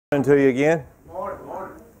To you again. Morning,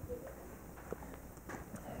 morning.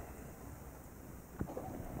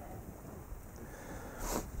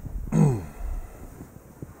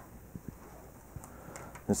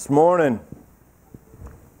 This morning,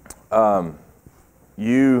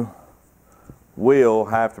 you will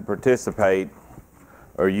have to participate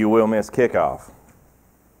or you will miss kickoff.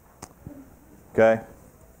 Okay?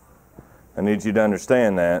 I need you to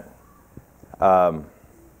understand that.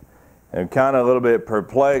 I'm kind of a little bit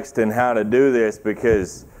perplexed in how to do this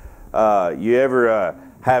because you ever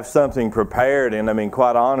have something prepared, and I mean,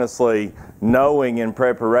 quite honestly, knowing in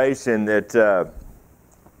preparation that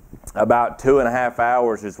about 2.5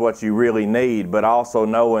 hours is what you really need, but also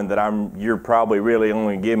knowing that you're probably really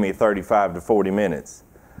only going to give me 35 to 40 minutes.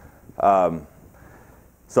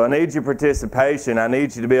 So I need your participation. I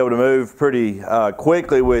need you to be able to move pretty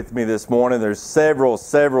quickly with me this morning. There's several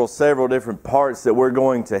different parts that we're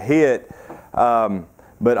going to hit.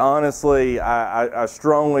 But honestly, I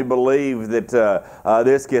strongly believe that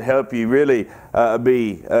this could help you really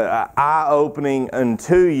be eye-opening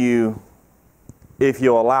unto you if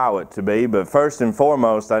you allow it to be. But first and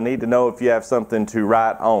foremost, I need to know if you have something to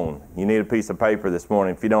write on. You need a piece of paper this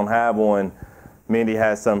morning. If you don't have one, Mindy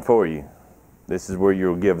has some for you. This is where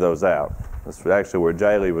you'll give those out. That's actually where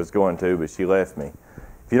Jaylee was going to, but she left me.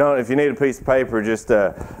 If you need a piece of paper, just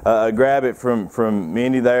grab it from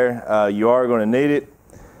Mindy there. You are going to need it.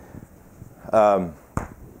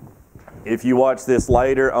 If you watch this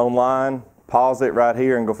later online, pause it right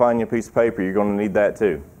here and go find you a piece of paper. You're going to need that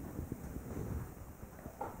too.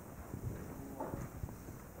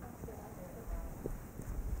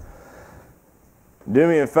 Do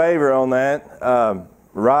me a favor on that.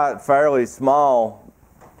 Write fairly small,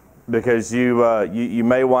 because you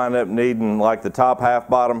may wind up needing like the top half,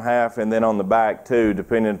 bottom half, and then on the back too,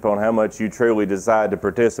 depending upon how much you truly decide to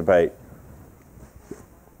participate.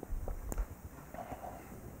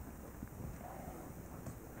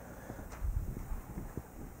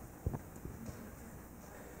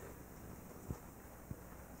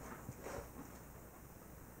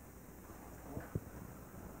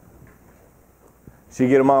 She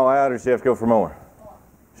get them all out, or she have to go for more?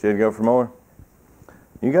 She had to go for more?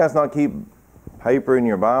 You guys not keep paper in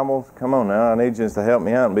your Bibles? Come on now, I need you to help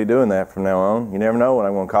me out and be doing that from now on. You never know when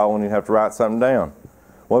I'm going to call when you have to write something down.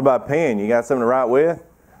 What about pen? You got something to write with?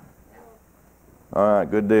 All right,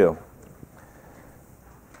 good deal.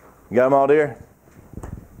 You got them all, dear?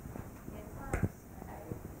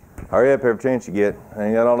 Hurry up every chance you get. I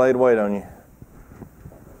ain't got all day to wait on you.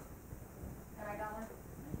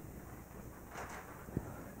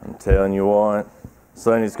 I'm telling you what.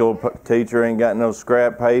 Sunday school teacher ain't got no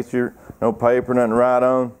scrap paper, no paper, nothing to write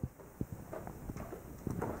on.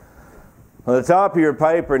 On the top of your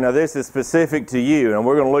paper, now this is specific to you, and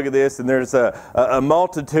we're going to look at this, and there's a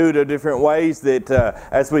multitude of different ways that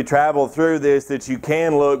as we travel through this that you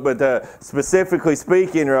can look, but specifically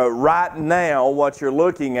speaking, right now what you're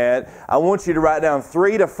looking at, I want you to write down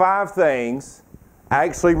 3 to 5 things,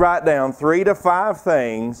 actually write down 3 to 5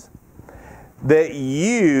 things that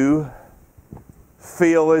you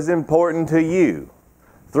feel is important to you.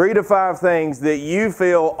 3 to 5 things that you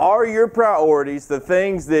feel are your priorities, the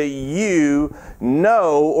things that you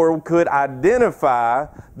know or could identify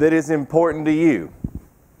that is important to you.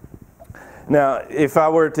 Now, if I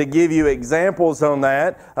were to give you examples on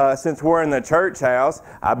that, since we're in the church house,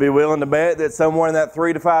 I'd be willing to bet that somewhere in that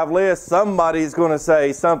 3 to 5 list, somebody's going to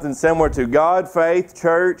say something similar to God, faith,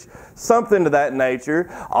 church, something to that nature.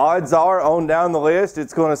 Odds are, on down the list,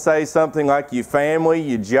 it's going to say something like your family,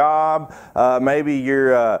 your job, maybe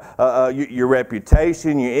your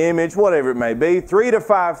reputation, your image, whatever it may be. 3 to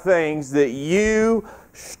 5 things that you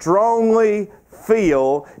strongly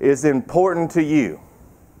feel is important to you.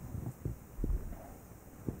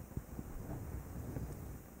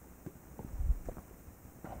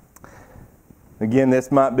 Again,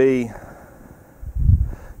 this might be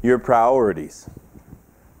your priorities,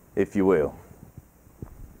 if you will.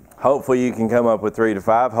 Hopefully you can come up with 3 to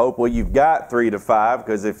 5. Hopefully you've got 3 to 5,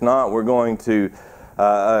 because if not, we're going to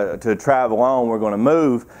travel on. We're going to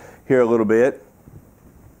move here a little bit.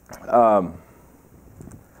 And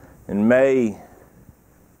may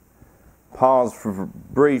pause for a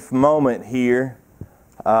brief moment here,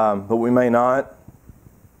 but we may not.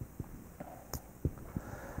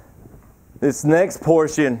 This next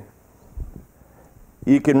portion,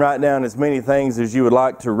 you can write down as many things as you would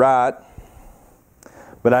like to write,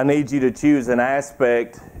 but I need you to choose an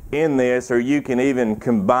aspect in this, or you can even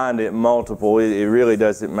combine it multiple. It really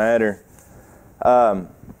doesn't matter.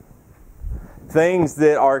 Things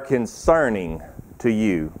that are concerning to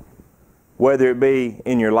you, whether it be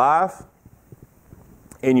in your life,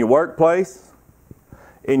 in your workplace,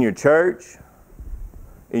 in your church,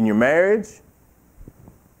 in your marriage,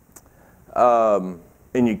 in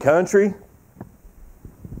your country.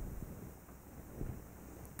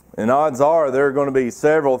 And odds are there are going to be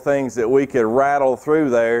several things that we could rattle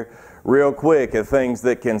through there real quick of things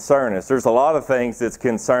that concern us. There's a lot of things that's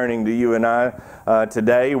concerning to you and I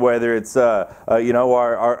today, whether it's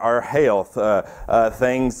our health,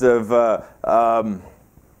 things of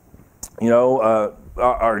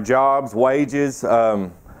our jobs, wages,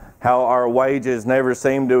 how our wages never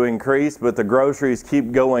seem to increase, but the groceries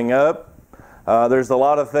keep going up. There's a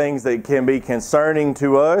lot of things that can be concerning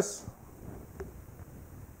to us.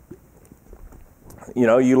 You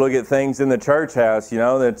know, you look at things in the church house,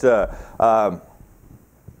 that,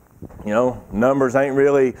 numbers ain't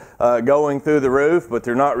really going through the roof, but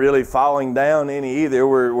they're not really falling down any either.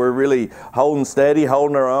 We're really holding steady,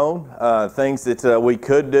 holding our own. Things that we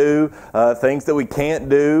could do, things that we can't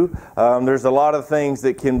do. There's a lot of things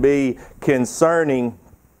that can be concerning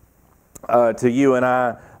to you and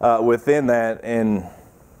I within that, and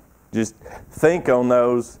just think on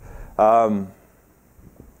those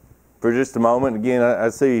for just a moment. Again, I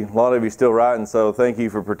see a lot of you still writing, so thank you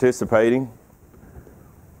for participating.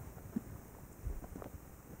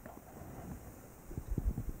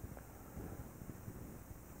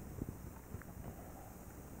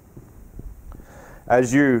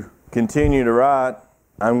 As you continue to write,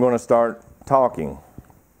 I'm going to start talking,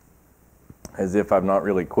 as if I've not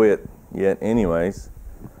really quit yet anyways.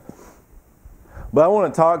 But I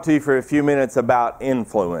want to talk to you for a few minutes about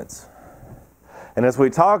influence. And as we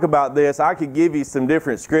talk about this, I could give you some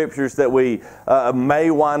different scriptures that we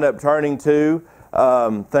may wind up turning to,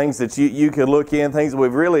 things that you could look in, things that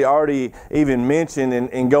we've really already even mentioned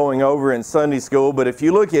in going over in Sunday school. But if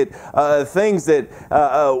you look at things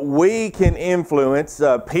that we can influence,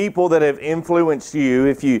 people that have influenced you,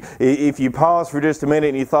 if you pause for just a minute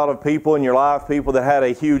and you thought of people in your life, people that had a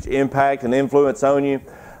huge impact and influence on you,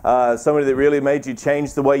 somebody that really made you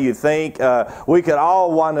change the way you think. We could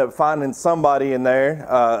all wind up finding somebody in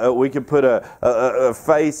there. We could put a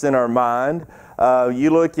face in our mind. You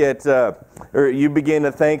look at, or you begin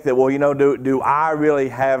to think that, well, do I really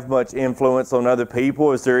have much influence on other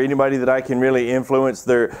people? Is there anybody that I can really influence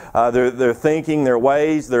their thinking, their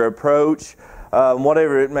ways, their approach?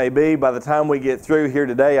 Whatever it may be, by the time we get through here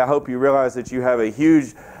today, I hope you realize that you have a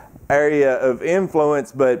huge area of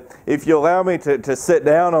influence. But if you allow me to sit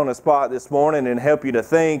down on a spot this morning and help you to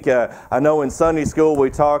think, I know in Sunday school we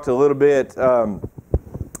talked a little bit,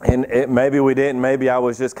 and maybe we didn't, maybe I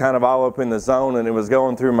was just kind of all up in the zone and it was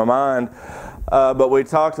going through my mind, but we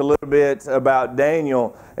talked a little bit about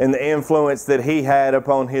Daniel and the influence that he had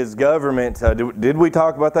upon his government. Did we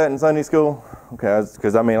talk about that in Sunday school? Okay,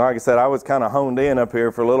 because like I said, I was kind of honed in up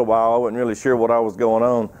here for a little while. I wasn't really sure what I was going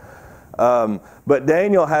on. But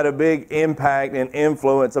Daniel had a big impact and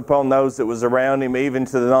influence upon those that was around him, even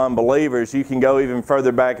to the non-believers. You can go even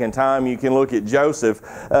further back in time. You can look at Joseph.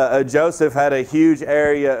 Joseph had a huge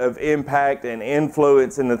area of impact and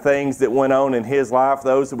influence in the things that went on in his life,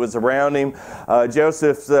 those that was around him.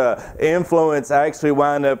 Joseph's influence actually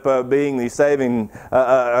wound up being the saving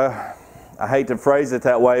I hate to phrase it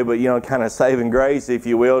that way, but kind of saving grace, if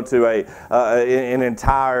you will, to an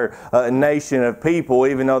entire nation of people,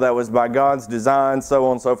 even though that was by God's design, so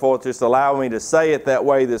on and so forth. Just allow me to say it that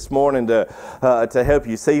way this morning to help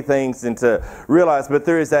you see things and to realize. But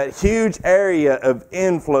there is that huge area of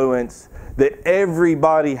influence that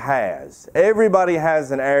everybody has. Everybody has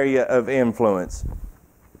an area of influence.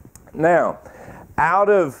 Now, out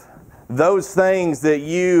of those things that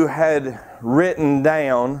you had written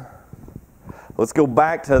down, let's go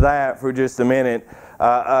back to that for just a minute.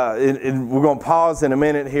 We're going to pause in a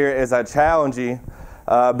minute here as I challenge you,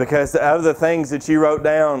 because out of the things that you wrote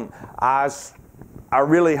down, I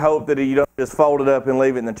really hope that you don't just fold it up and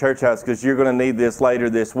leave it in the church house, because you're going to need this later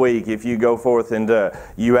this week if you go forth and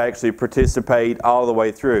you actually participate all the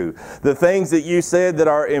way through. The things that you said that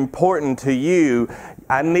are important to you,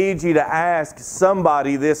 I need you to ask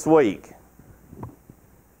somebody this week.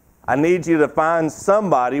 I need you to find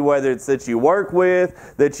somebody, whether it's that you work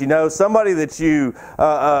with, that you know, somebody that you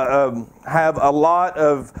have a lot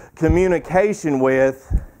of communication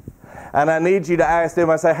with, and I need you to ask them,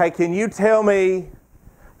 I say, hey, can you tell me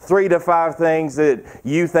 3 to 5 things that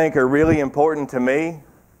you think are really important to me?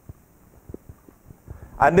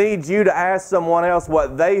 I need you to ask someone else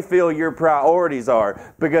what they feel your priorities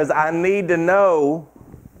are, because I need to know,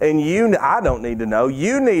 and I don't need to know,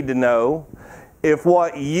 you need to know if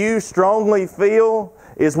what you strongly feel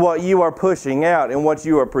is what you are pushing out and what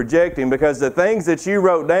you are projecting, because the things that you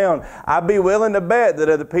wrote down, I'd be willing to bet that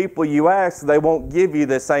of the people you ask, they won't give you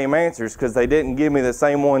the same answers because they didn't give me the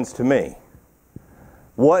same ones to me.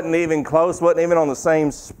 Wasn't even close, wasn't even on the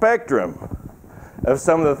same spectrum of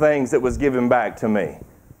some of the things that was given back to me.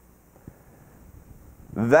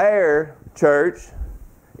 There, church,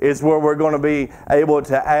 is where we're going to be able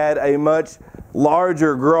to add a much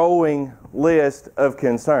larger growing list of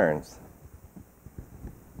concerns.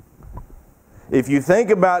 If you think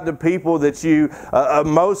about the people that you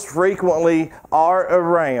most frequently are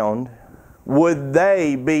around, would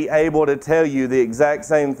they be able to tell you the exact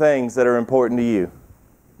same things that are important to you?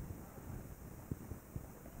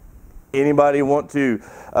 Anybody want to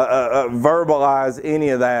verbalize any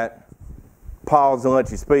of that? Pause and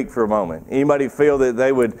let you speak for a moment. Anybody feel that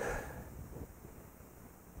they would?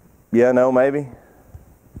 Yeah, no, maybe?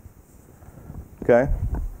 Okay.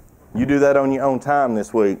 You do that on your own time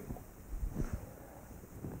this week.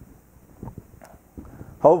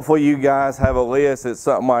 Hopefully you guys have a list that's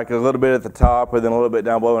something like a little bit at the top and then a little bit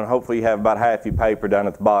down below, and hopefully you have about half your paper down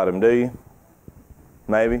at the bottom, do you?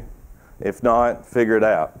 Maybe? If not, figure it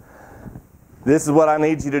out. This is what I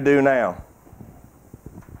need you to do now.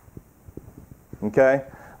 Okay?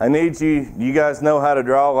 I need you guys know how to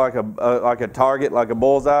draw like a target, like a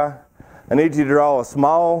bullseye. I need you to draw a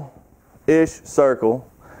small-ish circle,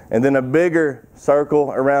 and then a bigger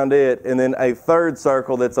circle around it, and then a third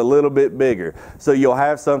circle that's a little bit bigger. So you'll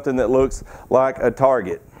have something that looks like a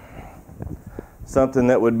target. Something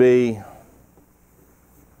that would be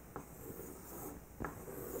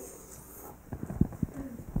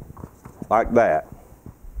like that.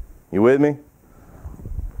 You with me?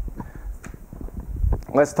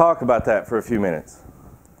 Let's talk about that for a few minutes.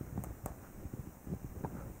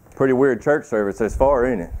 Pretty weird church service thus far,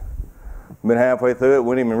 isn't it? Been halfway through it,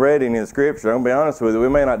 we haven't even read any of the scripture. I'm going to be honest with you, we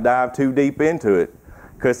may not dive too deep into it,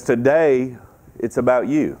 because today it's about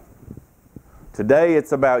you. Today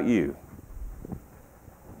it's about you.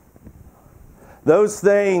 Those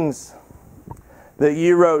things that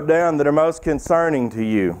you wrote down that are most concerning to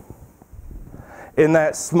you, in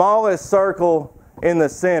that smallest circle in the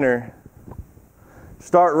center,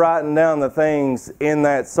 start writing down the things in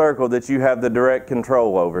that circle that you have the direct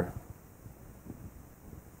control over.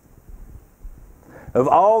 Of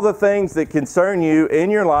all the things that concern you in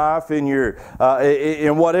your life, in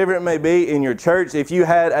whatever it may be, in your church, if you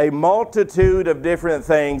had a multitude of different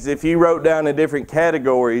things, if you wrote down in different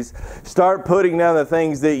categories, start putting down the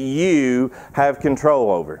things that you have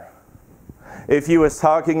control over. If you was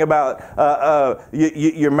talking about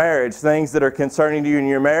your marriage, things that are concerning to you in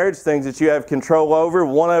your marriage, things that you have control over,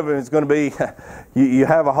 one of them is going to be, you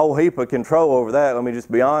have a whole heap of control over that, let me just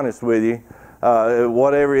be honest with you.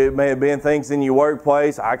 Whatever it may have been, things in your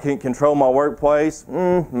workplace, I can't control my workplace,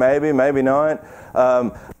 maybe, maybe not.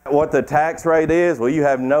 What the tax rate is, well, you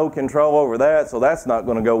have no control over that, so that's not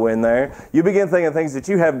going to go in there. You begin thinking of things that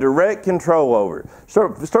you have direct control over.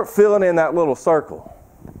 Start filling in that little circle.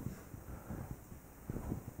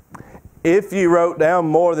 If you wrote down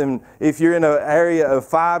more than, if you're in an area of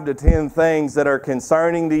 5 to 10 things that are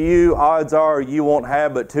concerning to you, odds are you won't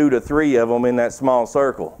have but 2 to 3 of them in that small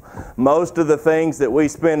circle. Most of the things that we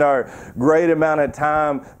spend our great amount of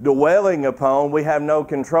time dwelling upon, we have no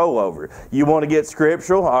control over. You want to get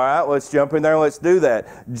scriptural? All right, let's jump in there and let's do that.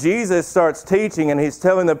 Jesus starts teaching and He's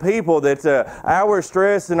telling the people that our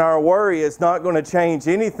stress and our worry is not going to change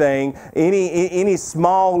anything, any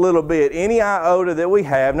small little bit, any iota that we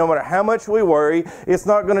have, no matter how much we worry, it's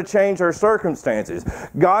not going to change our circumstances.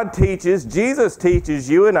 God teaches, Jesus teaches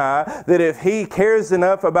you and I that if He cares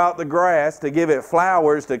enough about the grass to give it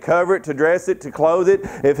flowers, to cover it, to dress it, to clothe it,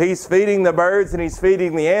 if He's feeding the birds and He's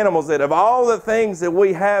feeding the animals, that of all the things that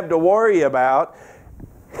we have to worry about,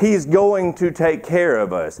 He's going to take care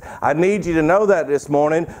of us. I need you to know that this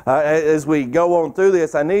morning as we go on through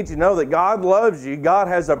this. I need you to know that God loves you. God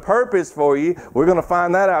has a purpose for you. We're going to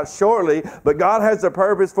find that out shortly. But God has a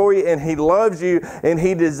purpose for you, and He loves you, and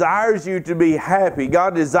He desires you to be happy.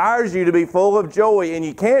 God desires you to be full of joy, and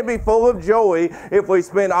you can't be full of joy if we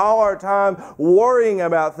spend all our time worrying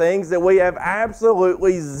about things that we have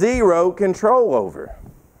absolutely zero control over.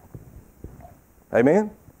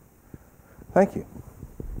 Amen? Thank you.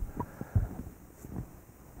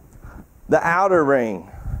 The outer ring,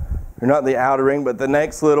 or not the outer ring, but the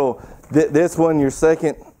next little, this one, your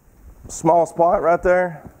second small spot right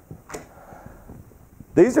there.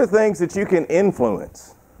 These are things that you can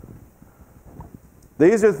influence.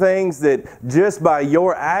 These are things that just by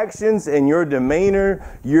your actions and your demeanor,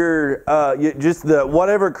 just the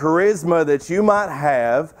whatever charisma that you might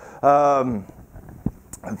have,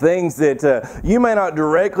 things that you may not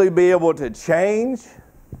directly be able to change,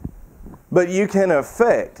 but you can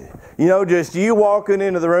affect. You know, just you walking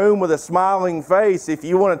into the room with a smiling face, if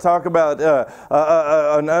you want to talk about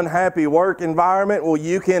an unhappy work environment, well,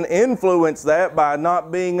 you can influence that by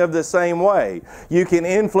not being of the same way. You can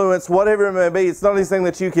influence whatever it may be. It's not anything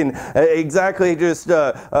that you can exactly just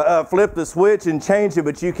flip the switch and change it,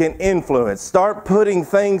 but you can influence. Start putting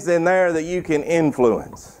things in there that you can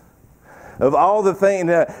influence. Of all the things,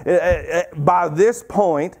 by this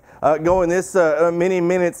point, going this many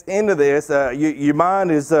minutes into this, your mind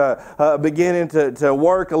is beginning to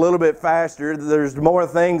work a little bit faster. There's more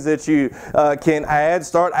things that you can add.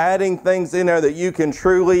 Start adding things in there that you can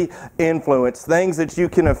truly influence, things that you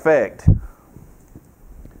can affect.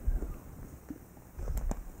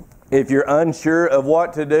 If you're unsure of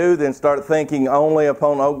what to do, then start thinking only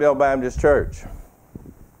upon Oakdale Baptist Church.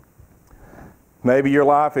 Maybe your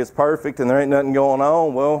life is perfect and there ain't nothing going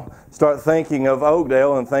on. Well, start thinking of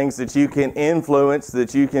Oakdale and things that you can influence,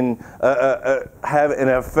 that you can have an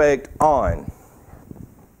effect on.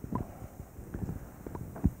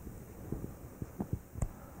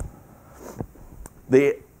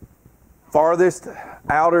 The farthest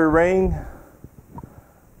outer ring,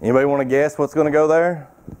 anybody want to guess what's going to go there?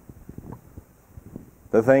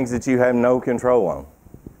 The things that you have no control on.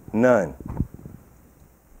 None.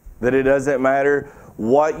 That it doesn't matter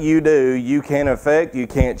what you do, you can't affect, you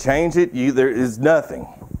can't change it, there is nothing.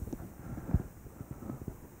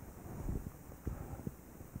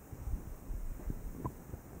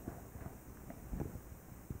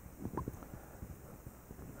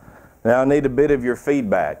 Now I need a bit of your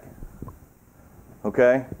feedback.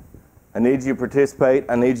 Okay? I need you to participate,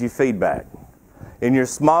 I need you feedback. In your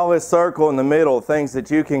smallest circle in the middle, things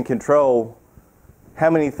that you can control,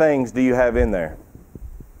 how many things do you have in there?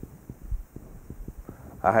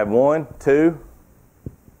 I have 1, 2,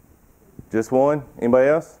 just 1. Anybody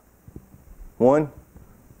else? 1.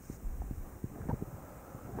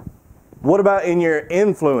 What about in your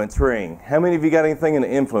influence ring? How many of you got anything in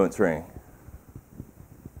the influence ring?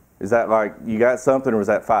 Is that like you got something, or was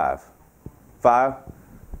that 5? 5?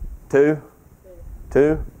 2?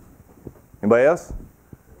 2? Anybody else?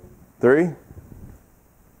 3?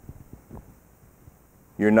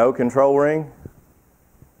 Your no control ring?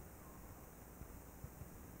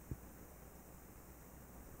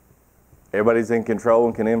 Everybody's in control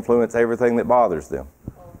and can influence everything that bothers them.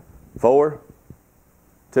 4?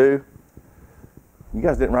 2? You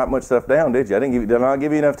guys didn't write much stuff down, did you? Did I not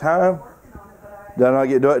give you enough time? Do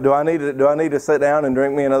I need to sit down and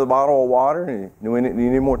drink me another bottle of water? Do you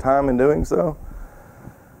need more time in doing so?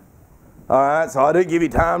 All right, so I didn't give you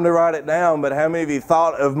time to write it down, but how many of you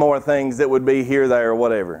thought of more things that would be here, there, or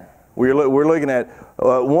whatever? We're looking at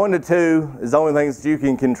 1 to 2 is the only things that you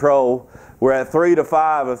can control. We're at 3 to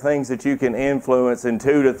 5 of things that you can influence, and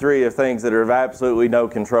 2 to 3 of things that are of absolutely no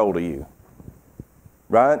control to you.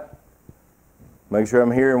 Right? Make sure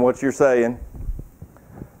I'm hearing what you're saying.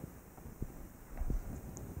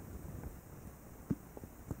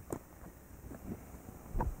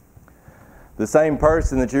 The same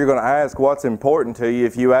person that you're going to ask what's important to you,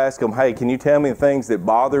 if you ask them, hey, can you tell me the things that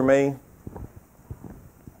bother me?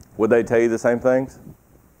 Would they tell you the same things?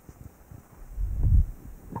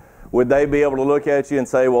 Would they be able to look at you and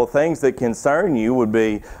say, well, things that concern you would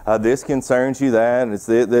be, this concerns you, that,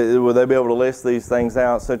 would they be able to list these things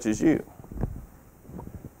out such as you?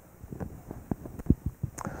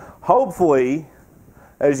 Hopefully,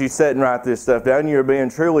 as you sit and write this stuff down, you're being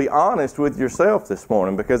truly honest with yourself this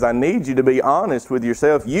morning, because I need you to be honest with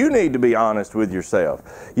yourself. You need to be honest with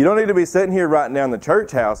yourself. You don't need to be sitting here writing down the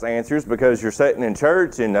church house answers because you're sitting in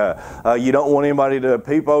church and you don't want anybody to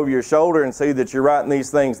peep over your shoulder and see that you're writing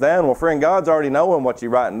these things down. Well, friend, God's already knowing what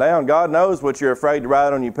you're writing down. God knows what you're afraid to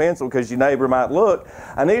write on your pencil because your neighbor might look.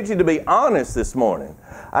 I need you to be honest this morning.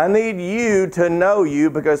 I need you to know you,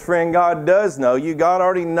 because, friend, God does know you. God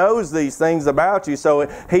already knows these things about you, so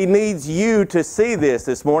He needs you to see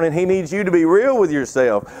this morning. He needs you to be real with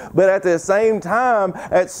yourself. But at the same time,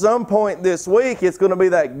 at some point this week, it's going to be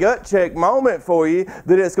that gut check moment for you,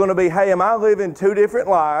 that it's going to be, hey, am I living 2 different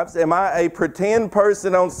lives? Am I a pretend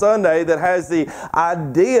person on Sunday that has the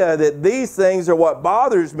idea that these things are what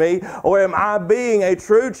bothers me? Or am I being a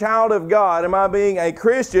true child of God? Am I being a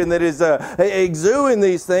Christian that is exuding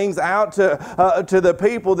these things out to the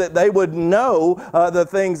people, that they would know the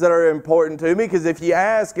things that are important to me? Because if you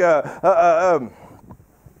ask, hi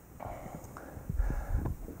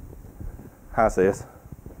sis.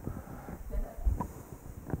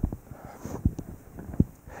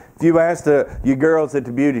 If you asked you girls at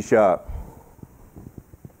the beauty shop,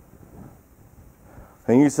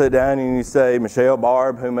 and you sit down and you say, Michelle,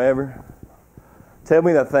 Barb, whomever, tell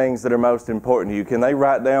me the things that are most important to you. Can they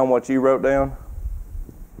write down what you wrote down?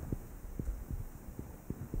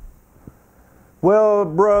 Well,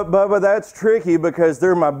 Bubba, that's tricky because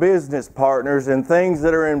they're my business partners, and things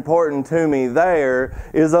that are important to me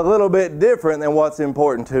there is a little bit different than what's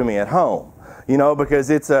important to me at home. You know, because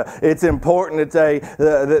it's important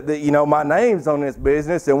that my name's on this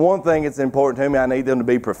business, and one thing that's important to me, I need them to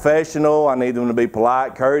be professional, I need them to be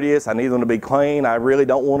polite, courteous, I need them to be clean, I really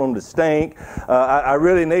don't want them to stink, I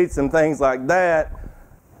really need some things like that.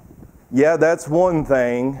 Yeah, that's one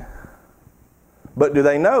thing, but do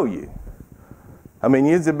they know you? I mean,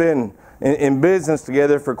 you've been in business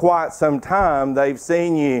together for quite some time. They've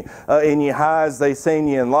seen you in your highs, they've seen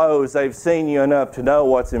you in lows, they've seen you enough to know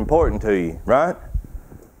what's important to you, right?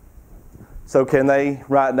 So can they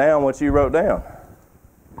write down what you wrote down?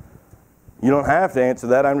 You don't have to answer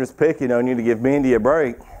that. I'm just picking on you to give Mindy a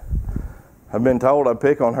break. I've been told I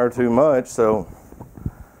pick on her too much, so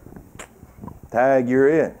tag, you're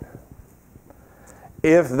it.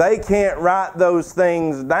 If they can't write those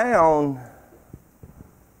things down,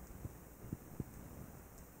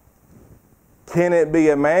 can it be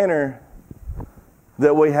a manner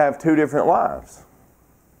that we have two different lives?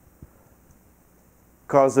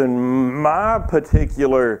 Because in my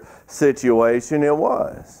particular situation, it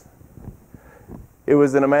was. It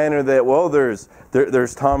was in a manner that, well, there's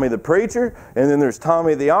Tommy the preacher, and then there's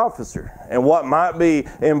Tommy the officer. And what might be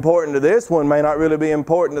important to this one may not really be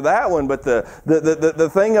important to that one. But the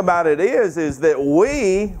thing about it is that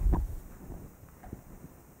we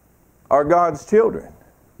are God's children.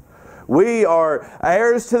 We are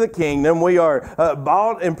heirs to the kingdom. We are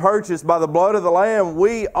bought and purchased by the blood of the Lamb.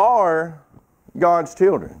 We are God's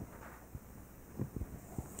children.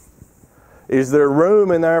 Is there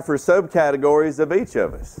room in there for subcategories of each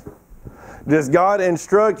of us? Does God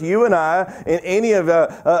instruct you and I in any of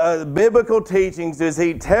biblical teachings? Does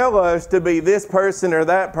He tell us to be this person or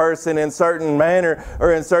that person in certain manner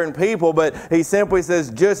or in certain people? But He simply says,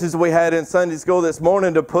 just as we had in Sunday school this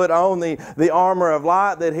morning, to put on the armor of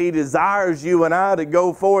light, that He desires you and I to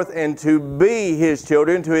go forth and to be His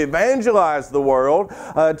children, to evangelize the world,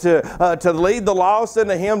 to lead the lost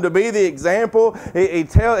unto Him, to be the example.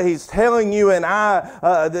 He's telling you and I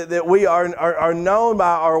that we are known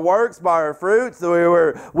by our works, by our fruits.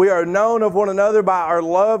 We are known of one another by our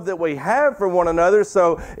love that we have for one another.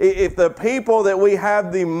 So if the people that we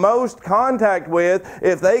have the most contact with,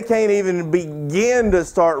 if they can't even begin to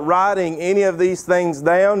start writing any of these things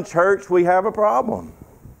down, church, we have a problem.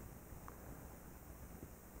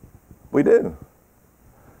 We do.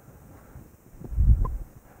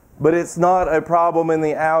 But it's not a problem in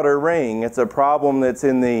the outer ring. It's a problem that's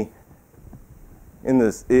in the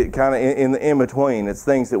in-between. It's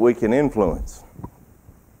things that we can influence.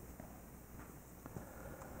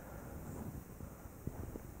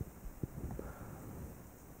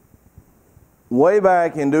 Way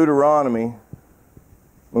back in Deuteronomy, I'm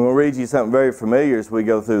going to read you something very familiar as we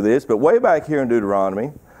go through this, but way back here in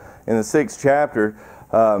Deuteronomy, in the 6th chapter,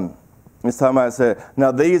 it's talking about, it said,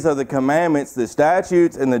 now these are the commandments, the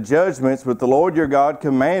statutes, and the judgments which the Lord your God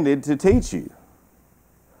commanded to teach you,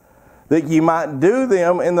 that ye might do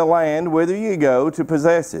them in the land whither ye go to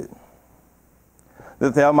possess it,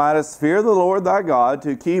 that thou mightest fear the Lord thy God,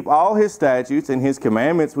 to keep all His statutes and His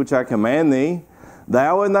commandments which I command thee,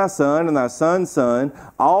 thou and thy son and thy son's son,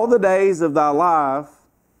 all the days of thy life,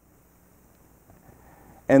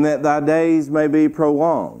 and that thy days may be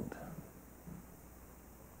prolonged.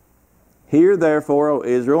 Hear therefore, O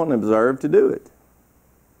Israel, and observe to do it,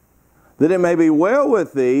 that it may be well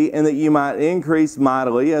with thee, and that you might increase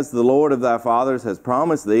mightily, as the Lord of thy fathers has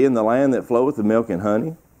promised thee, in the land that floweth with milk and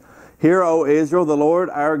honey. Hear, O Israel, the Lord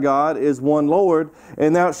our God is one Lord,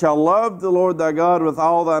 and thou shalt love the Lord thy God with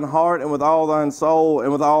all thine heart, and with all thine soul,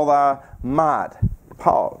 and with all thy might.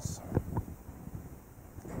 Pause.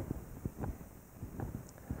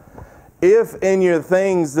 If in your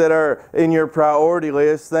things that are in your priority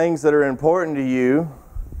list, things that are important to you,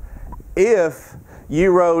 if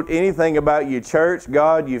you wrote anything about your church,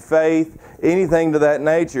 God, your faith, anything to that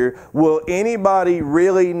nature, will anybody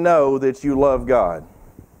really know that you love God?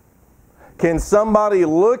 Can somebody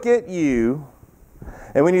look at you,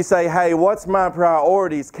 and when you say, hey, what's my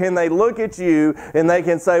priorities, can they look at you and they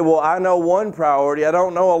can say, well, I know one priority, I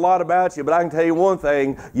don't know a lot about you, but I can tell you one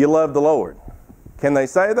thing, you love the Lord. Can they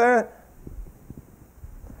say that?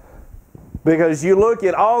 Because you look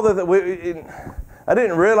at all I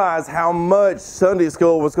didn't realize how much Sunday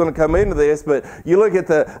school was going to come into this, but you look at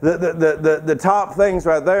the top things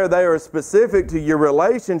right there, they are specific to your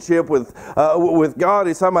relationship with God.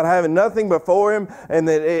 He's talking about having nothing before Him, and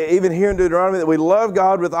that even here in Deuteronomy, that we love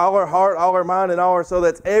God with all our heart, all our mind, and all our soul.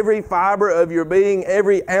 That's every fiber of your being,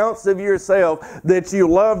 every ounce of yourself, that you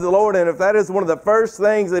love the Lord. And if that is one of the first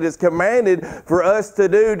things that is commanded for us to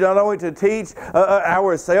do, not only to teach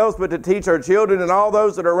ourselves, but to teach our children and all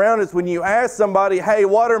those that are around us, when you ask somebody, hey,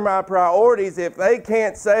 what are my priorities? If they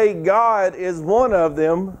can't say God is one of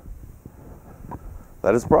them,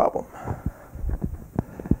 that is a problem.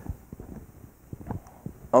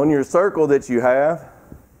 On your circle that you have,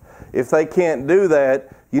 if they can't do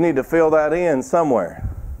that, you need to fill that in somewhere.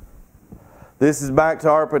 This is back to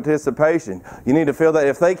our participation. You need to feel that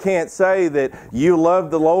if they can't say that you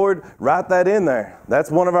love the Lord, write that in there.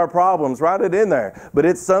 That's one of our problems. Write it in there. But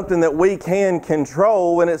it's something that we can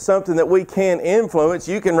control, and it's something that we can influence.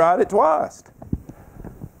 You can write it twice.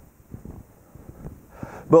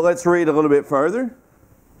 But let's read a little bit further.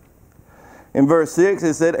 In verse 6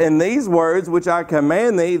 it said, "And these words which I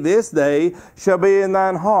command thee this day shall be in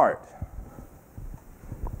thine heart."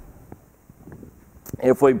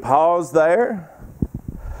 If we pause there,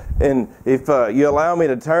 and if you allow me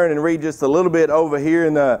to turn and read just a little bit over here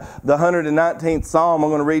in the 119th Psalm, I'm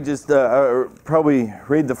going to read just probably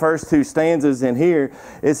read the first two stanzas in here.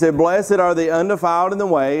 It said, "Blessed are the undefiled in the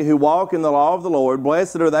way, who walk in the law of the Lord.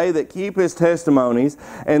 Blessed are they that keep His testimonies,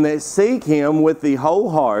 and that seek Him with the whole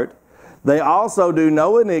heart. They also do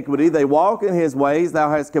no iniquity. They walk in His ways. Thou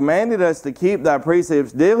hast commanded us to keep Thy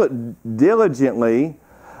precepts diligently.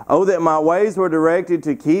 Oh, that my ways were directed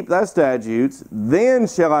to keep Thy statutes. Then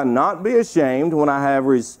shall I not be ashamed when I have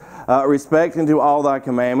respect unto all Thy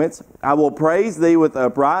commandments. I will praise Thee with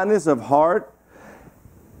uprightness of heart.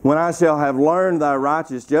 When I shall have learned Thy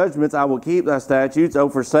righteous judgments, I will keep Thy statutes. Oh,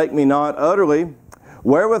 forsake me not utterly.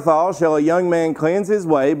 Wherewithal shall a young man cleanse his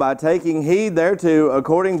way? By taking heed thereto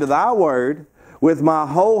according to Thy word. With my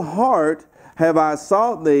whole heart have I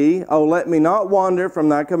sought Thee. O let me not wander from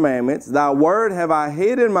Thy commandments. Thy word have I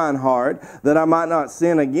hid in mine heart, that I might not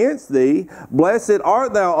sin against Thee. Blessed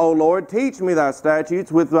art Thou, O Lord. Teach me Thy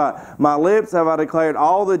statutes. With my lips have I declared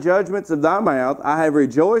all the judgments of Thy mouth. I have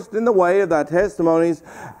rejoiced in the way of Thy testimonies,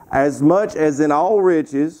 as much as in all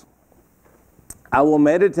riches. I will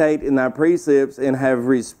meditate in Thy precepts, and have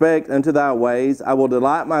respect unto Thy ways. I will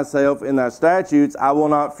delight myself in Thy statutes. I will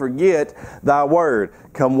not forget Thy word."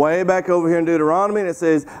 Come way back over here in Deuteronomy, and it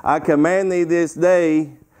says, "I command thee this day,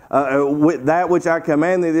 with that which I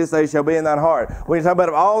command thee this day shall be in thine heart." When you talk about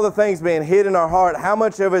all the things being hid in our heart, how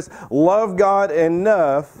much of us love God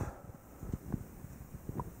enough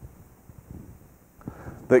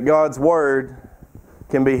that God's word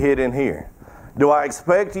can be hid in here? Do I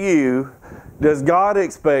expect you, does God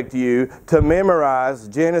expect you to memorize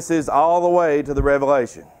Genesis all the way to the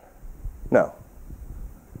Revelation? No.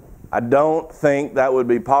 I don't think that would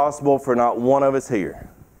be possible for not one of us here.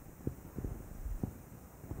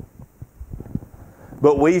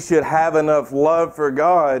 But we should have enough love for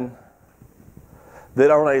God that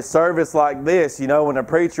on a service like this, you know, when a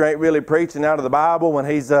preacher ain't really preaching out of the Bible, when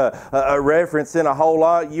he's referencing a whole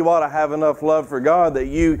lot, you ought to have enough love for God that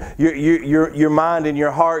your mind and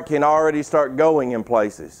your heart can already start going in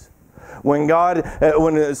places. When God,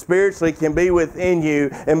 when spiritually can be within you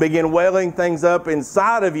and begin welling things up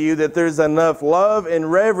inside of you, that there's enough love and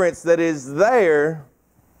reverence that is there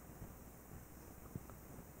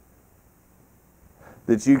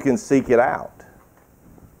that you can seek it out.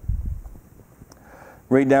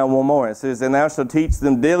 Read down one more. It says, "And thou shalt teach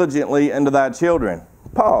them diligently unto thy children."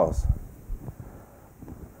 Pause.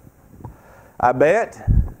 I bet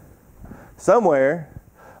somewhere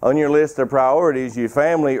on your list of priorities, your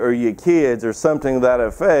family or your kids or something to that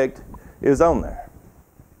effect is on there.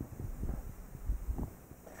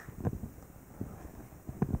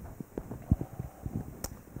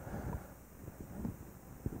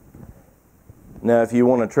 Now, if you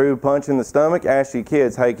want a true punch in the stomach, ask your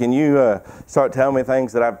kids, "Hey, can you start telling me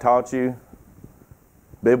things that I've taught you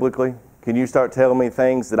biblically? Can you start telling me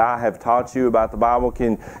things that I have taught you about the Bible?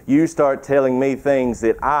 Can you start telling me things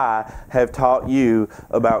that I have taught you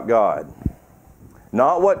about God?"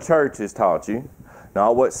 Not what church has taught you,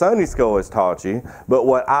 not what Sunday school has taught you, but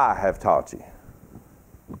what I have taught you.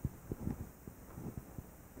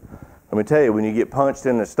 Let me tell you, when you get punched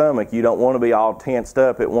in the stomach, you don't want to be all tensed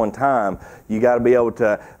up at one time. You got to be able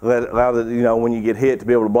to allow the, you know, when you get hit, to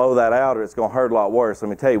be able to blow that out, or it's going to hurt a lot worse. Let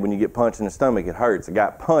me tell you, when you get punched in the stomach, it hurts. I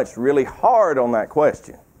got punched really hard on that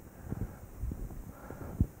question.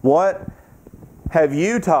 What have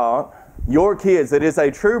you taught your kids that is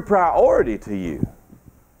a true priority to you?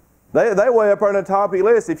 They way up on the top of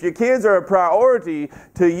your list. If your kids are a priority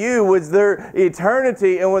to you with their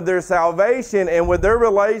eternity and with their salvation and with their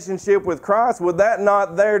relationship with Christ, would that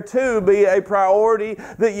not there too be a priority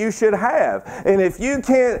that you should have? And if you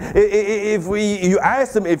can't, you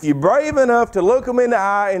ask them, if you're brave enough to look them in the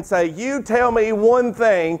eye and say, you tell me one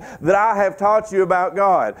thing that I have taught you about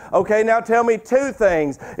God. Okay, now tell me two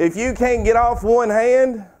things. If you can't get off one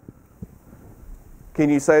hand, can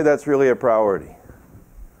you say that's really a priority?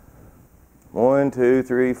 1, 2,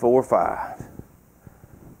 3, 4, 5.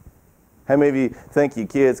 How many of you think your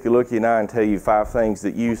kids could look you in the eye and tell you 5 things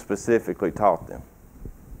that you specifically taught them?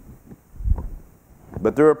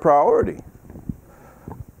 But they're a priority.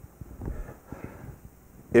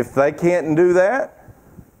 If they can't do that,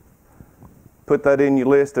 put that in your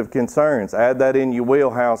list of concerns. Add that in your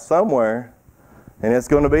wheelhouse somewhere. And it's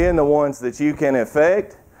going to be in the ones that you can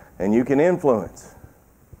affect and you can influence.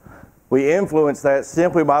 We influence that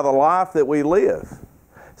simply by the life that we live,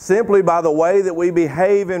 simply by the way that we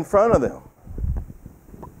behave in front of them.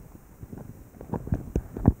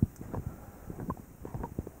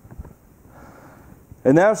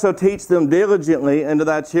 And thou shalt teach them diligently unto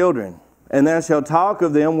thy children, and thou shalt talk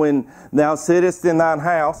of them when thou sittest in thine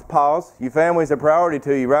house. Pause. Your family's a priority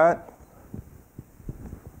to you, right?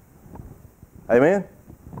 Amen?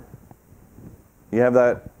 You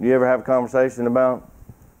ever have a conversation about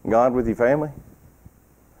God with your family?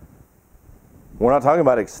 We're not talking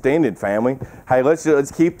about extended family. Hey,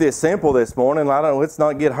 let's keep this simple this morning. Let's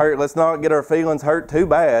not get hurt. Let's not get our feelings hurt too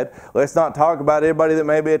bad. Let's not talk about everybody that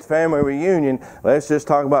may be at the family reunion. Let's just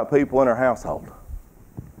talk about people in our household.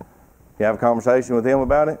 You have a conversation with them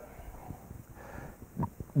about it?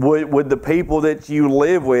 Would the people that you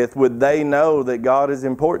live with, would they know that God is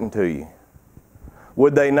important to you?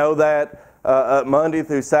 Would they know that Monday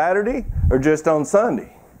through Saturday or just on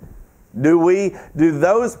Sunday? Do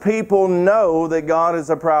those people know that God is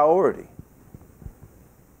a priority?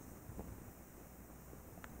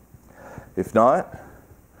 If not,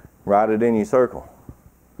 write it in your circle.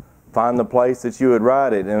 Find the place that you would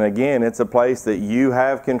write it. And again, it's a place that you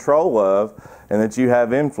have control of and that you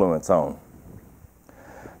have influence on.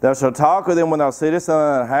 Thou shalt talk with them when thou sittest in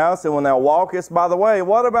thy house and when thou walkest by the way.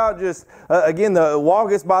 What about just, again, the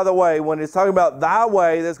walkest by the way, when it's talking about thy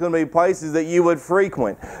way, that's going to be places that you would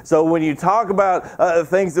frequent. So when you talk about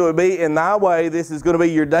things that would be in thy way, this is going to be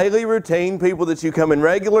your daily routine, people that you come in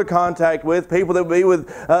regular contact with, people that will be with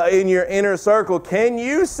in your inner circle. Can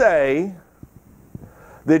you say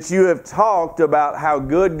that you have talked about how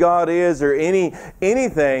good God is or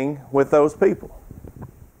anything with those people?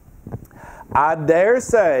 I dare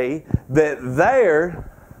say that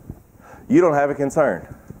there, you don't have a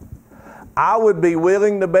concern. I would be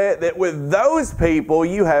willing to bet that with those people,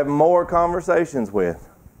 you have more conversations with.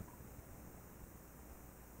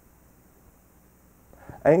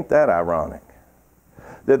 Ain't that ironic?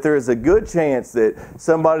 That there is a good chance that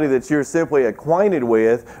somebody that you're simply acquainted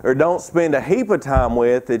with or don't spend a heap of time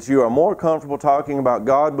with, that you are more comfortable talking about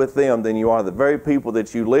God with them than you are the very people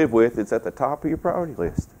that you live with. It's at the top of your priority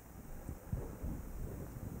list.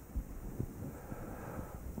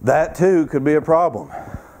 That too could be a problem.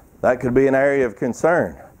 That could be an area of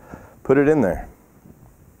concern. Put it in there.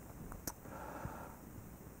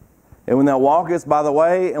 And when thou walkest by the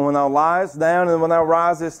way, and when thou liest down, and when thou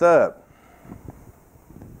risest up.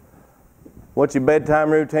 What's your bedtime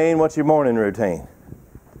routine? What's your morning routine?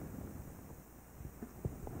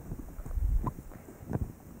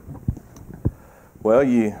 Well,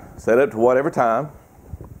 you set up to whatever time.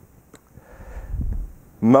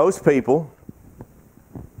 Most people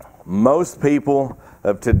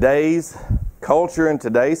of today's culture and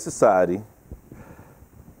today's society,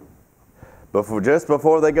 just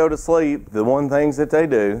before they go to sleep, the one things that they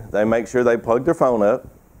do, they make sure they plug their phone up,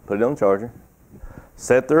 put it on the charger,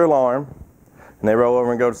 set their alarm, and they roll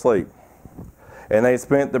over and go to sleep. And they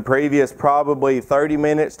spent the previous probably 30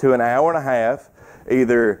 minutes to an hour and a half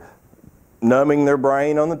either numbing their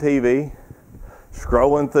brain on the TV,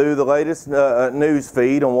 scrolling through the latest news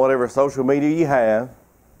feed on whatever social media you have.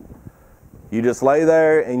 You just lay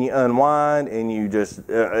there and you unwind and you just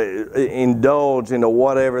indulge into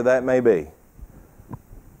whatever that may be.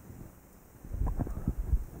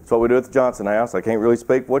 That's what we do at the Johnson house. I can't really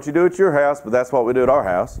speak for what you do at your house, but that's what we do at our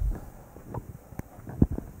house.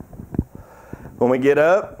 When we get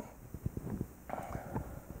up,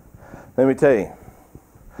 let me tell you,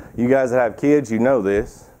 you guys that have kids, you know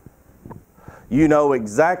this. You know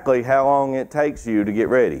exactly how long it takes you to get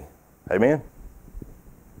ready. Amen?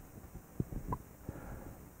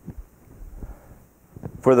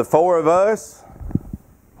 For the 4 of us,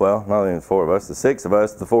 well, not even the 4 of us, the 6 of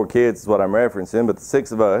us, the 4 kids is what I'm referencing, but the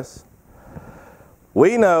 6 of us,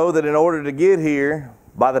 we know that in order to get here,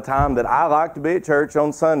 by the time that I like to be at church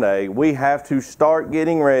on Sunday, we have to start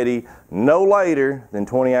getting ready no later than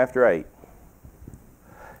 20 after 8.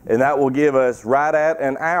 And that will give us right at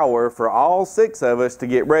an hour for all 6 of us to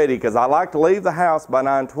get ready, because I like to leave the house by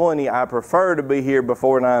 9:20. I prefer to be here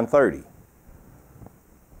before 9:30.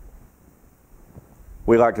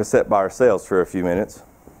 We like to sit by ourselves for a few minutes,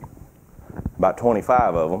 about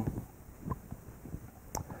 25 of them.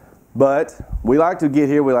 But we like to get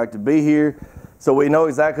here, we like to be here, so we know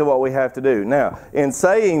exactly what we have to do. Now, in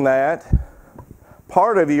saying that,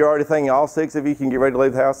 part of you are already thinking all 6 of you can get ready to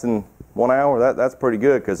leave the house in 1 hour. That's pretty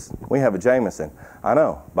good, because we have a Jameson. I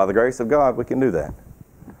know, by the grace of God, we can do that.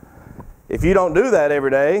 If you don't do that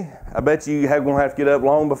every day, I bet you are going to have to get up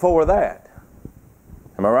long before that.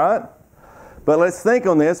 Am I right? But let's think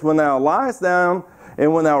on this. When thou liest down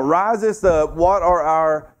and when thou risest up, what are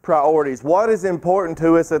our priorities? What is important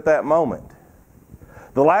to us at that moment?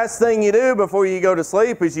 The last thing you do before you go to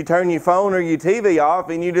sleep is you turn your phone or your TV off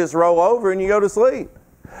and you just roll over and you go to sleep.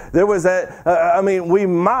 There was that, we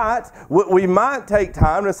might take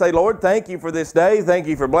time to say, Lord, thank you for this day. Thank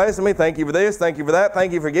you for blessing me. Thank you for this. Thank you for that.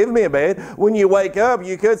 Thank you for giving me a bed. When you wake up,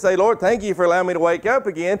 you could say, Lord, thank you for allowing me to wake up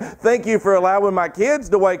again. Thank you for allowing my kids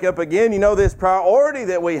to wake up again. You know, this priority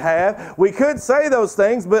that we have. We could say those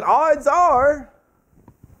things, but odds are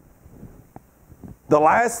the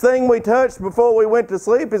last thing we touched before we went to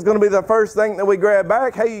sleep is going to be the first thing that we grab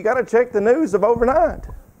back. Hey, you got to check the news of overnight.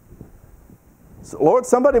 So, Lord,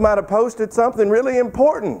 somebody might have posted something really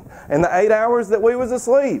important in the 8 hours that we was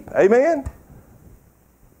asleep. Amen?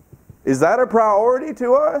 Is that a priority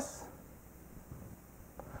to us?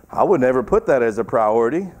 I would never put that as a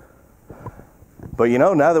priority. But you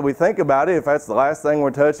know, now that we think about it, if that's the last thing we're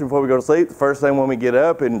touching before we go to sleep, the first thing when we get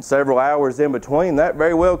up and several hours in between, that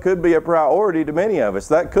very well could be a priority to many of us.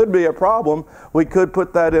 That could be a problem. We could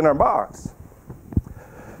put that in our box.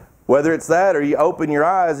 Whether it's that or you open your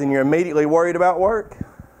eyes and you're immediately worried about work.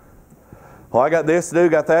 Well, I got this to do,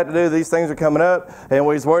 got that to do, these things are coming up, and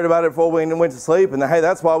we was worried about it before we went to sleep, and hey,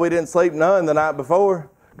 that's why we didn't sleep none the night before,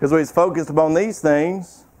 because we was focused upon these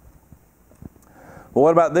things. Well,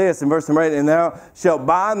 what about this? In verse number 8, and thou shalt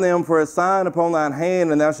bind them for a sign upon thine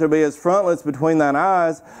hand, and thou shalt be as frontlets between thine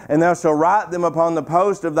eyes, and thou shalt write them upon the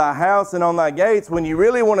post of thy house and on thy gates. When you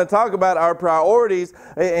really want to talk about our priorities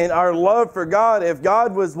and our love for God, if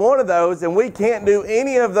God was one of those and we can't do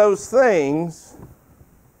any of those things,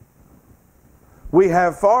 we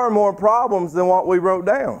have far more problems than what we wrote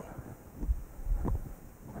down.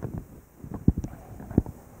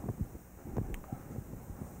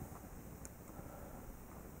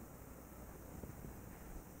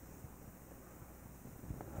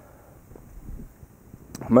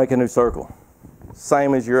 Make a new circle.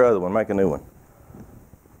 Same as your other one. Make a new one.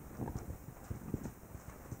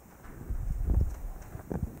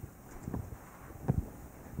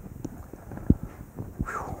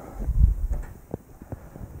 Whew.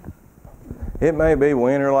 It may be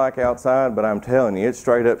winter like outside, but I'm telling you, it's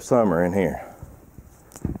straight up summer in here.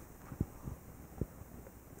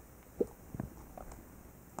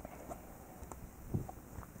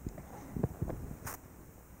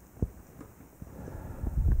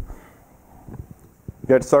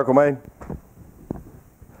 You got the circle made?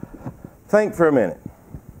 Think for a minute.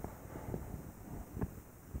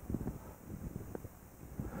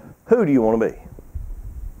 Who do you want to be?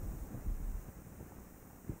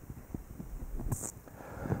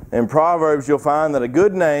 In Proverbs, you'll find that a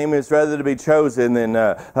good name is rather to be chosen than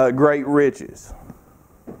great riches.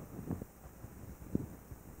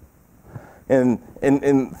 And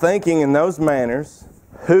in thinking in those manners,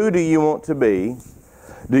 who do you want to be?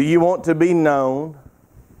 Do you want to be known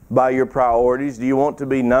by your priorities? Do you want to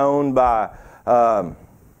be known by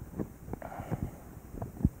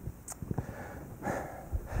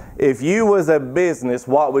if you was a business,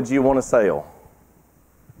 what would you want to sell?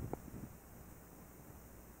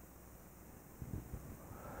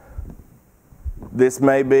 This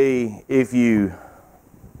may be if you,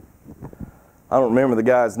 I don't remember the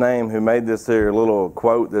guy's name who made this here little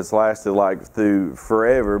quote that's lasted like through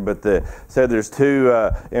forever, but said there's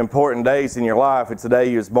 2 important days in your life. It's the day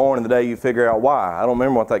you was born and the day you figure out why. I don't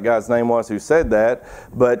remember what that guy's name was who said that,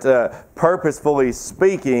 but purposefully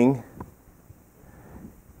speaking,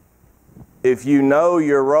 if you know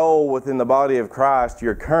your role within the body of Christ,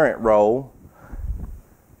 your current role,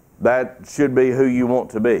 that should be who you want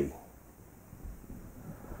to be.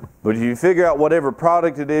 But if you figure out whatever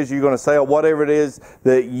product it is you're going to sell, whatever it is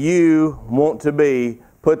that you want to be,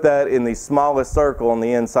 put that in the smallest circle on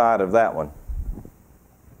the inside of that one.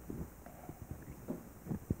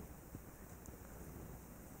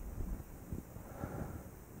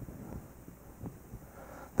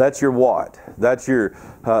 That's your what. That's your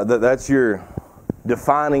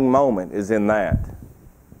defining moment is in that.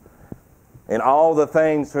 And all the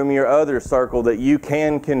things from your other circle that you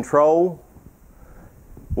can control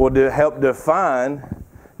will help define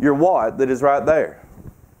your what that is right there.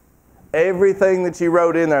 Everything that you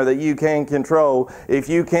wrote in there that you can control, if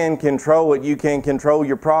you can control it, you can control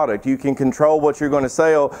your product. You can control what you're going to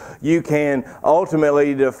sell. You can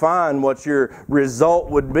ultimately define what your result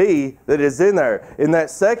would be that is in there. In that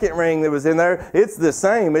second ring that was in there, it's the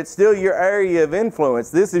same. It's still your area of influence.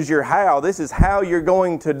 This is your how. This is how you're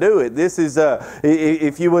going to do it. This is,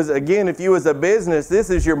 if you was a business, this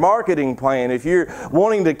is your marketing plan. If you're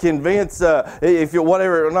wanting to convince, if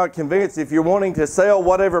you're wanting to sell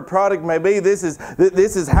whatever product may be, this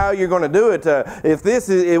is how you're going to do it. If this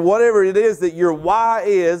is whatever it is that your why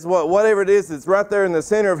is, whatever it is that's right there in the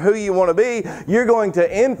center of who you want to be, you're going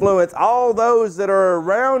to influence all those that are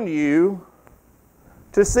around you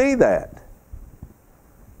to see that.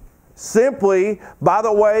 Simply by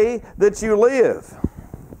the way that you live.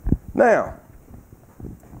 Now,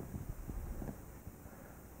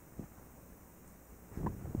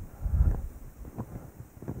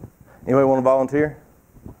 anybody want to volunteer?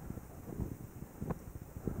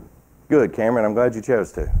 Good, Cameron. I'm glad you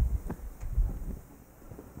chose to.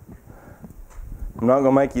 I'm not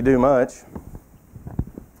going to make you do much.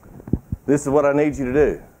 This is what I need you to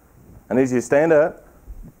do. I need you to stand up.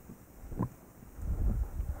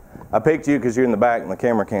 I picked you because you're in the back and the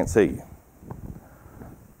camera can't see you.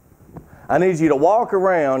 I need you to walk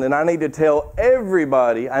around and I need you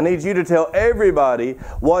to tell everybody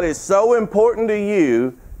what is so important to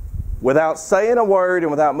you without saying a word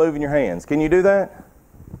and without moving your hands. Can you do that?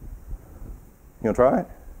 You want to try it?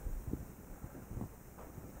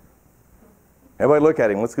 Everybody look at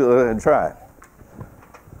him. Let's go ahead and try it.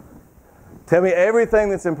 Tell me everything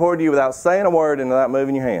that's important to you without saying a word and without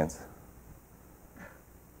moving your hands.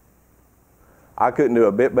 I couldn't do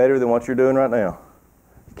a bit better than what you're doing right now.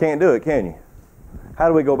 You can't do it, can you? How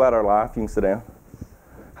do we go about our life? You can sit down.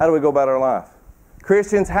 How do we go about our life?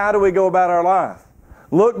 Christians, how do we go about our life?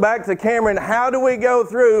 Look back to Cameron. How do we go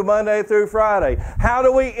through Monday through Friday? How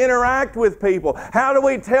do we interact with people? How do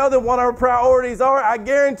we tell them what our priorities are? I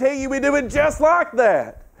guarantee you we do it just like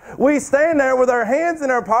that. We stand there with our hands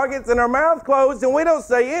in our pockets and our mouth closed and we don't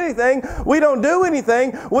say anything. We don't do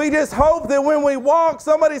anything. We just hope that when we walk,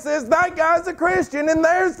 somebody says, that guy's a Christian, and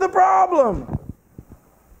there's the problem.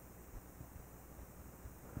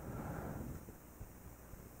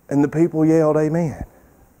 And the people yelled, amen.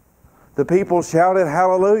 The people shouted,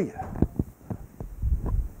 hallelujah.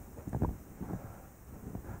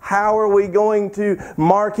 How are we going to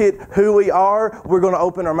market who we are? We're going to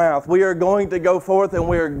open our mouth. We are going to go forth and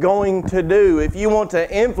we are going to do. If you want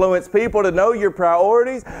to influence people to know your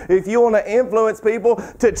priorities, if you want to influence people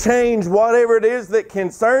to change whatever it is that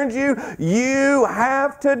concerns you, you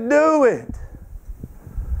have to do it.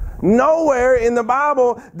 Nowhere in the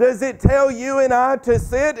Bible does it tell you and I to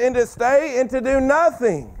sit and to stay and to do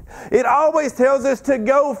nothing. It always tells us to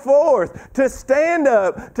go forth, to stand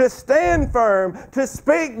up, to stand firm, to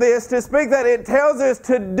speak this, to speak that. It tells us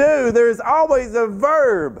to do. There's always a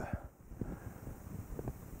verb.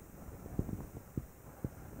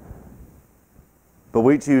 But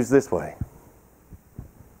we choose this way.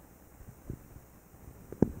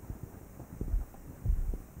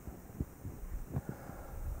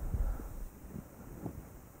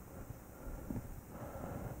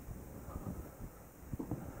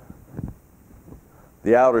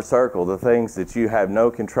 The outer circle, the things that you have no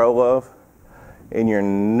control of in your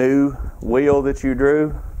new wheel that you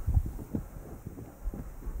drew,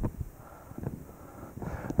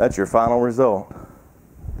 that's your final result.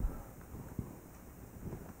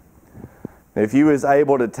 If you was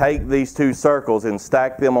able to take these two circles and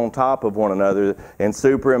stack them on top of one another and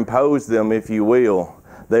superimpose them, if you will,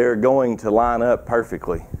 they are going to line up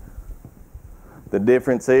perfectly. The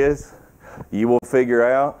difference is you will figure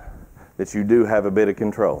out that you do have a bit of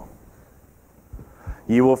control.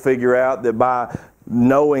 You will figure out that by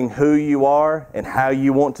knowing who you are and how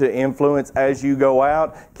you want to influence as you go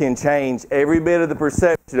out can change every bit of the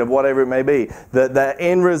perception of whatever it may be. The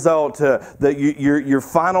end result, your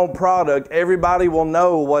final product, everybody will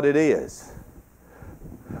know what it is.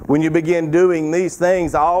 When you begin doing these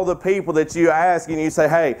things, all the people that you ask and you say,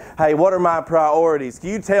 hey, what are my priorities?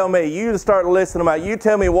 You tell me, you start listening about, you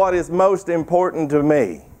tell me what is most important to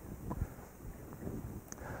me.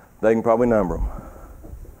 They can probably number them.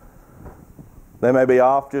 They may be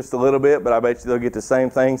off just a little bit, but I bet you they'll get the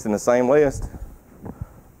same things in the same list.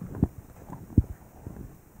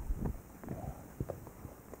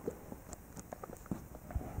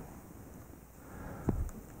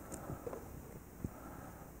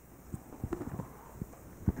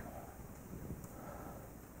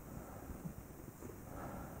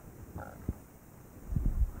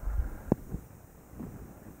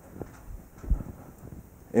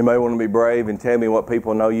 Anybody want to be brave and tell me what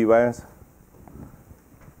people know you as?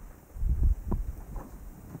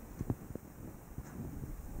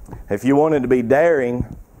 If you wanted to be daring,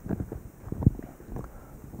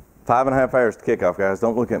 5.5 hours to kickoff, guys.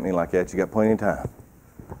 Don't look at me like that. You got plenty of time.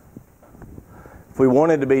 If we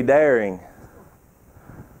wanted to be daring,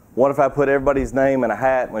 what if I put everybody's name in a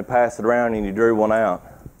hat and we passed it around and you drew one out?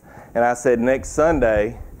 And I said, next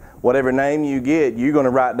Sunday, whatever name you get, you're going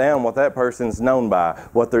to write down what that person's known by,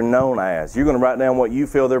 what they're known as. You're going to write down what you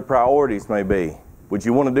feel their priorities may be. Would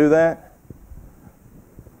you want to do that?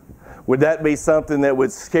 Would that be something that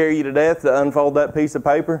would scare you to death to unfold that piece of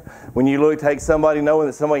paper? When you look, take somebody knowing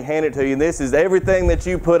that somebody handed it to you, and this is everything that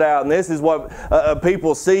you put out, and this is what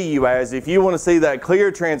people see you as. If you want to see that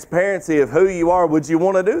clear transparency of who you are, would you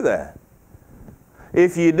want to do that?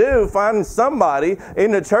 If you do, find somebody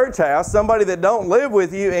in the church house, somebody that don't live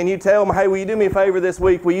with you, and you tell them, hey, will you do me a favor this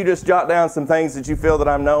week? Will you just jot down some things that you feel that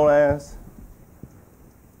I'm known as?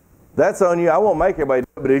 That's on you. I won't make everybody do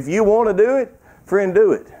it, but if you want to do it, friend,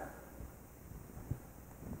 do it.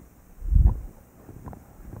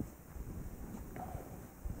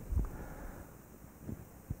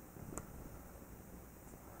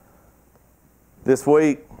 This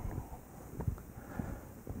week,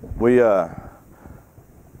 we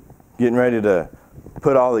getting ready to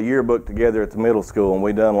put all the yearbook together at the middle school, and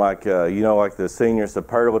we done like like the senior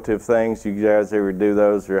superlative things. You guys ever do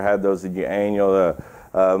those or have those in your annual?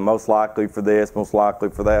 Most likely for this, most likely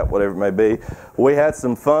for that, whatever it may be. We had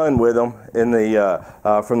some fun with them in the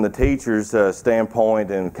from the teachers' standpoint,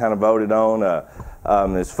 and kind of voted on.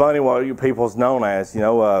 It's funny what you people's known as.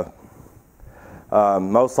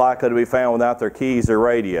 Most likely to be found without their keys or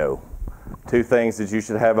radio. 2 things that you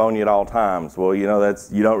should have on you at all times. Well,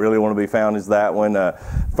 that's you don't really want to be found as that one.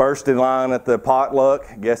 First in line at the potluck.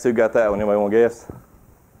 Guess who got that one? Anybody want to guess?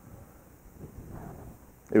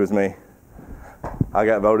 It was me. I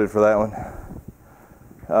got voted for that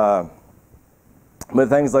one. But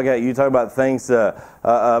things like that, you talk about things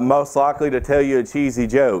most likely to tell you a cheesy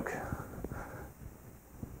joke.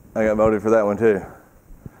 I got voted for that one too.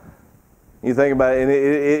 You think about it, and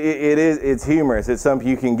it's humorous. It's something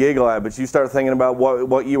you can giggle at, but you start thinking about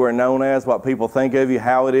what you are known as, what people think of you,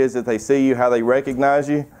 how it is that they see you, how they recognize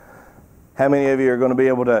you. How many of you are going to be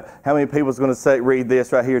able to, how many people is going to read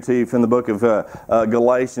this right here to you from the book of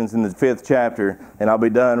Galatians in the 5th chapter, and I'll be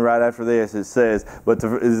done right after this. It says,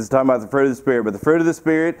 it's talking about the fruit of the Spirit, but the fruit of the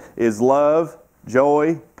Spirit is love,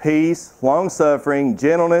 joy, peace, long-suffering,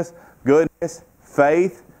 gentleness, goodness,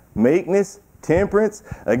 faith, meekness, temperance.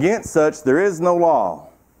 Against such there is no law.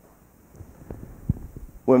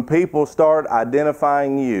 When people start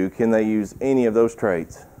identifying you, can they use any of those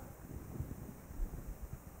traits?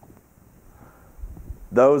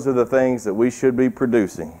 Those are the things that we should be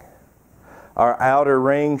producing. Our outer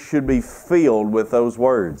ring should be filled with those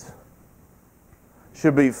words.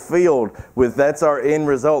 Should be filled with, that's our end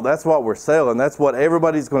result. That's what we're selling. That's what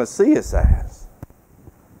everybody's going to see us as.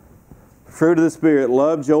 Fruit of the Spirit,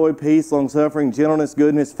 love, joy, peace, long-suffering, gentleness,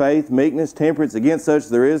 goodness, faith, meekness, temperance. Against such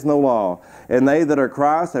there is no law. And they that are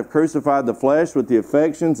Christ have crucified the flesh with the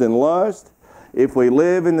affections and lust. If we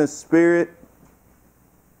live in the Spirit,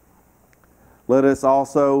 let us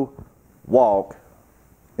also walk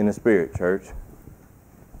in the Spirit, church.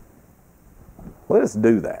 Let us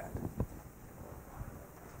do that.